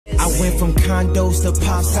I went from condos to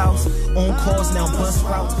Pop's house, on calls now bus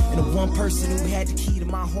routes, and the one person who had the key to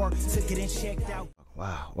my heart took it and checked out.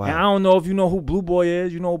 Wow. And I don't know if you know who Blue Boy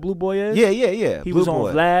is. You know who Blue Boy is? Yeah. He Blue was Boy.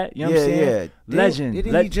 on Vlad. You know what I'm saying? Legend.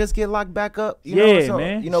 Didn't he just get locked back up? You Yeah, know,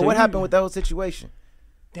 man. You know So what happened with that whole situation?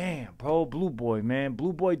 Damn, bro, Blue Boy, man.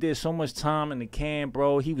 Blue Boy did so much time in the can,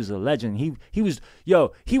 bro. He was a legend. He was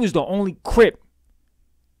the only Crip.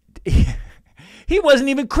 He wasn't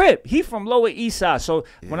even Crip. He from Lower East Side. So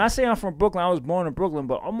when I say I'm from Brooklyn, I was born in Brooklyn,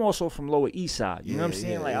 but I'm also from Lower East Side. You know what I'm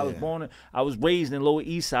saying? Like I was raised in Lower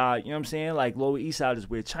East Side. You know what I'm saying? Like Lower East Side is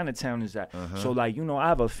where Chinatown is at. So like, you know, I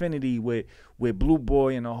have affinity with Blue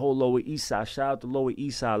Boy and the whole Lower East Side. Shout out to Lower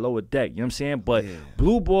East Side, Lower Deck. You know what I'm saying? But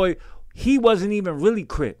Blue Boy, he wasn't even really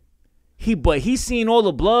Crip. But he seen all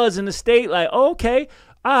the Bloods in the state. Like, oh, okay,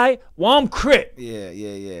 all right, well I'm Crip. Yeah.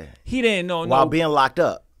 He didn't know while being locked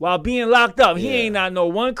up. While being locked up, he ain't not no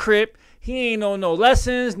one Crip. He ain't know no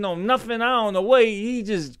lessons, no nothing. I don't know what he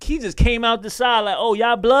just came out the side like, oh,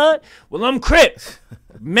 y'all blood? Well, I'm Crip.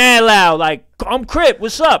 Mad loud, like, I'm Crip,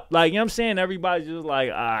 what's up? Like, you know what I'm saying? Everybody's just like,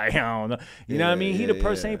 I don't know. You know what I mean? He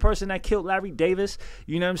the same person that killed Larry Davis.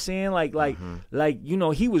 You know what I'm saying? Like, you know,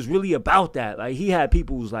 he was really about that. Like, he had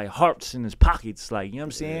people's like hearts in his pockets. Like, you know what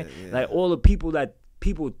I'm saying? Like all the people that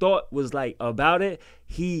people thought was like about it,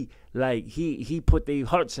 he put their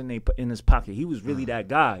hearts in his pocket. He was really that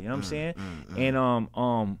guy, you know what I'm saying?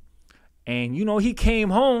 And you know, he came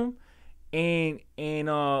home and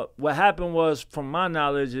what happened was, from my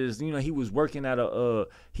knowledge, is, you know, he was working at a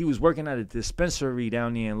dispensary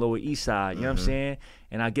down there in Lower East Side, you know what I'm saying?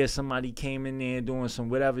 And I guess somebody came in there doing some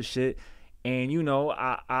whatever shit, and you know,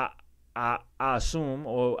 I assume,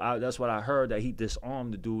 or that's what I heard, that he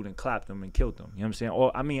disarmed the dude and clapped him and killed him. You know what I'm saying?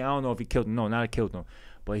 Or I mean, I don't know if he killed him. No, not killed him,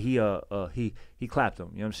 but he clapped him.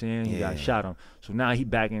 You know what I'm saying? He got shot him. So now he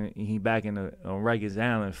back in Rikers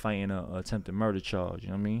Island fighting a attempted murder charge. You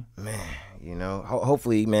know what I mean? Man, you know,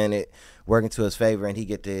 hopefully, man, it working to his favor and he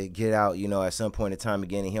get out, you know, at some point in time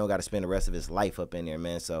again, and he don't got to spend the rest of his life up in there,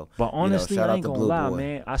 man. So, but honestly, you know, shout I out ain't to gonna Blue lie, Boy.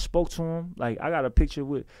 man. I spoke to him. Like, I got a picture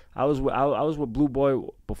with I was with Blue Boy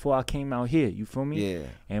before I came out here. You feel me? Yeah.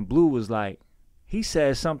 And Blue was like, he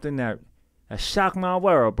said something that shocked my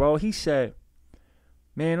world, bro. He said,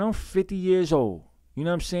 man, I'm 50 years old. You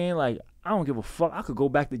know what I'm saying? Like, I don't give a fuck. I could go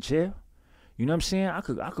back to jail. You know what I'm saying? I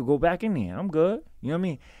could go back in there. I'm good. You know what I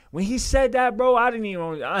mean? When he said that, bro, I didn't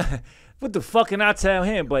even what the fuck can I tell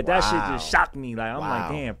him? But that shit just shocked me. Like, I'm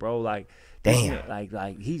like, damn, bro. Like, damn.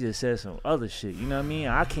 Like he just said some other shit. You know what I mean?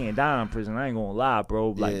 I can't die in prison. I ain't gonna lie,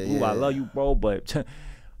 bro. Like, Blue, I love you, bro, but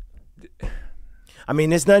I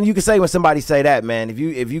mean, there's nothing you can say when somebody say that, man. If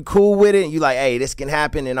you cool with it and you like, hey, this can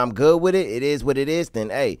happen and I'm good with it, it is what it is,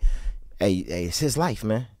 then hey, it's his life,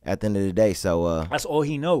 man. At the end of the day, so that's all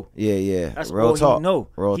he know. Yeah. That's real all talk. he know.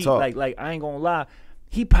 Real talk. Like I ain't gonna lie,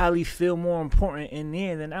 he probably feel more important in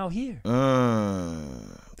there than out here.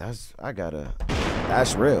 That's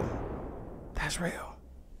real. That's real.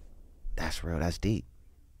 That's deep.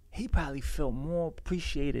 He probably felt more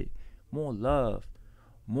appreciated, more loved,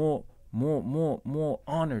 more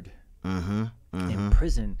honored in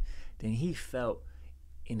prison than he felt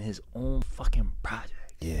in his own fucking project.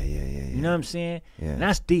 Yeah. You know what I'm saying? Yeah. And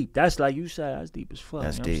that's deep. That's, like you said, that's deep as fuck.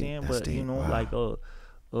 That's you know deep. what I'm saying? That's but deep. you know, wow.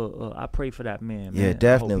 like I pray for that man. Yeah, man.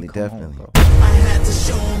 definitely. I had to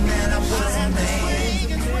show him that